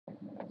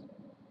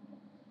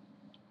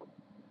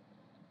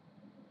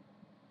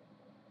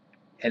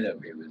Hello,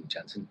 Ray William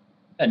Johnson.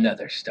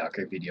 Another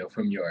stalker video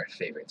from your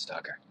favorite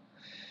stalker.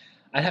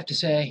 I'd have to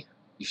say,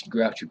 you should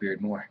grow out your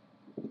beard more.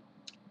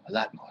 A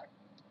lot more.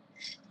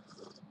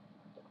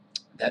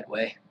 That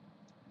way,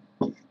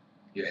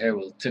 your hair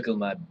will tickle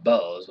my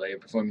balls while you're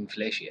performing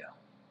fellatio.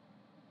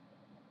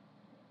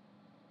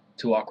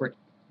 Too awkward?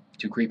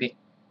 Too creepy?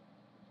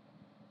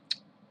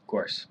 Of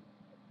course.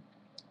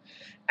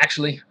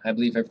 Actually, I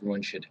believe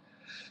everyone should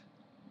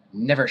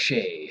never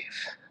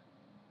shave.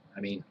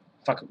 I mean,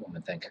 fuck what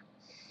women think.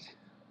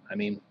 I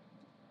mean,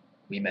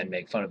 we men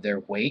make fun of their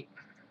weight.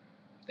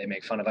 They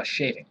make fun of us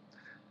shaving.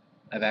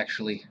 I've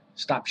actually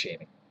stopped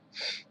shaving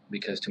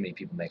because too many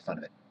people make fun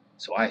of it.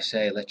 So I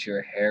say let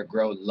your hair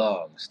grow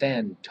long,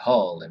 stand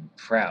tall and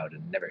proud,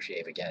 and never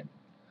shave again.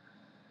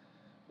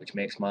 Which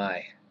makes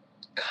my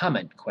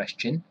comment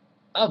question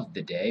of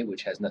the day,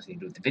 which has nothing to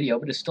do with the video,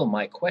 but is still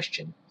my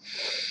question,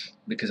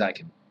 because I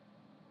can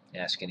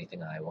ask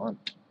anything I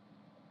want.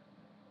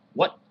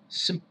 What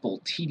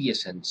simple,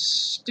 tedious, and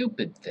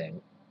stupid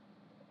thing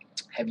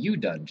have you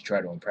done to try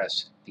to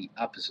impress the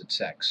opposite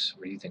sex?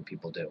 What do you think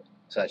people do?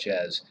 Such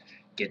as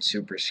get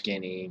super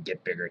skinny,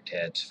 get bigger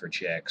tits for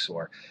chicks,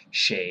 or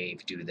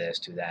shave, do this,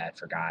 do that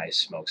for guys,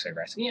 smoke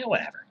cigarettes,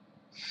 whatever.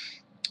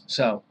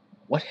 So,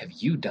 what have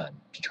you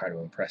done to try to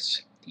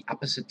impress the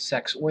opposite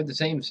sex or the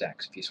same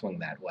sex, if you swing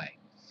that way?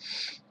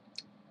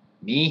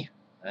 Me,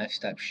 I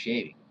stopped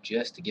shaving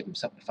just to give them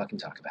something to fucking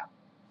talk about.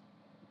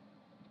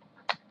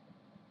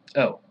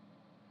 Oh,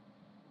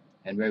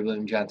 and Ray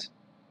William Johnson,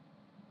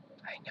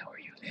 I know where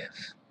you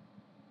live.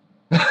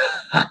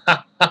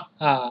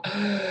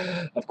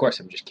 Of course,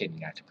 I'm just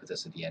kidding. I have to put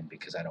this at the end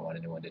because I don't want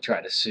anyone to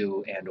try to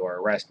sue and or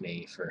arrest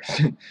me for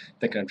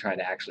thinking I'm trying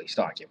to actually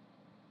stalk you.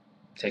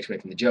 Takes away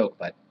from the joke,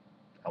 but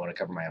I want to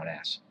cover my own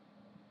ass.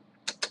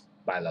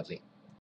 Bye, lovely.